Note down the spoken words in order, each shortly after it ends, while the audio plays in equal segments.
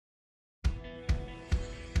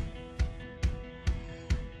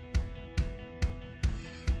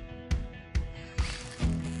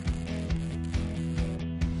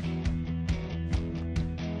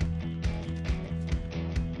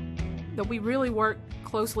that we really work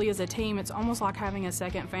closely as a team. It's almost like having a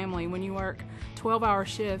second family when you work 12-hour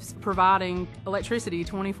shifts providing electricity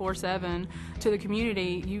 24/7 to the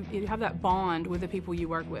community. You have that bond with the people you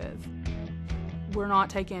work with. We're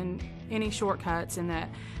not taking any shortcuts in that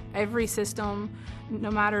every system,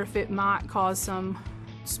 no matter if it might cause some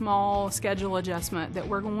small schedule adjustment, that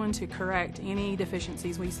we're going to correct any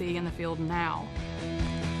deficiencies we see in the field now.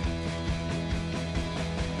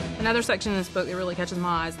 Another section in this book that really catches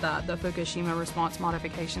my eye is the Fukushima response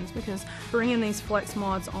modifications, because bringing these flex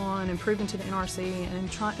mods on and proving to the NRC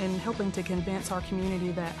and helping to convince our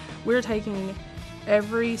community that we're taking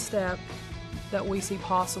every step that we see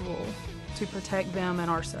possible to protect them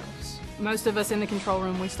and ourselves. Most of us in the control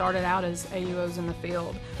room, we started out as AUOs in the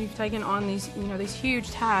field. We've taken on these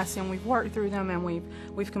huge tasks, and we've worked through them, and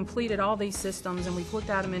we've completed all these systems, and we've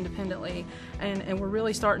looked at them independently, and we're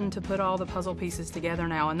really starting to put all the puzzle pieces together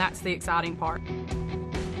now, and that's the exciting part.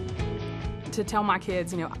 To tell my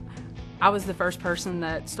kids, I was the first person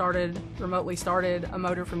that remotely started a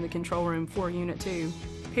motor from the control room for Unit 2,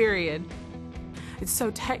 period. It's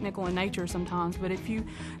so technical in nature sometimes, but if you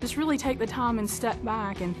just really take the time and step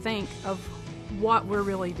back and think of what we're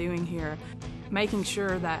really doing here, making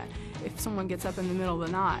sure that if someone gets up in the middle of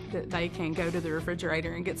the night that they can go to the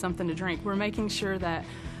refrigerator and get something to drink. We're making sure that,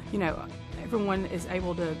 everyone is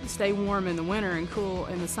able to stay warm in the winter and cool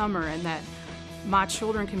in the summer, and that my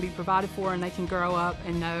children can be provided for and they can grow up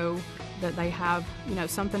and know that they have,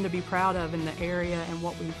 something to be proud of in the area and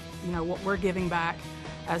what we're giving back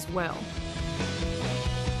as well.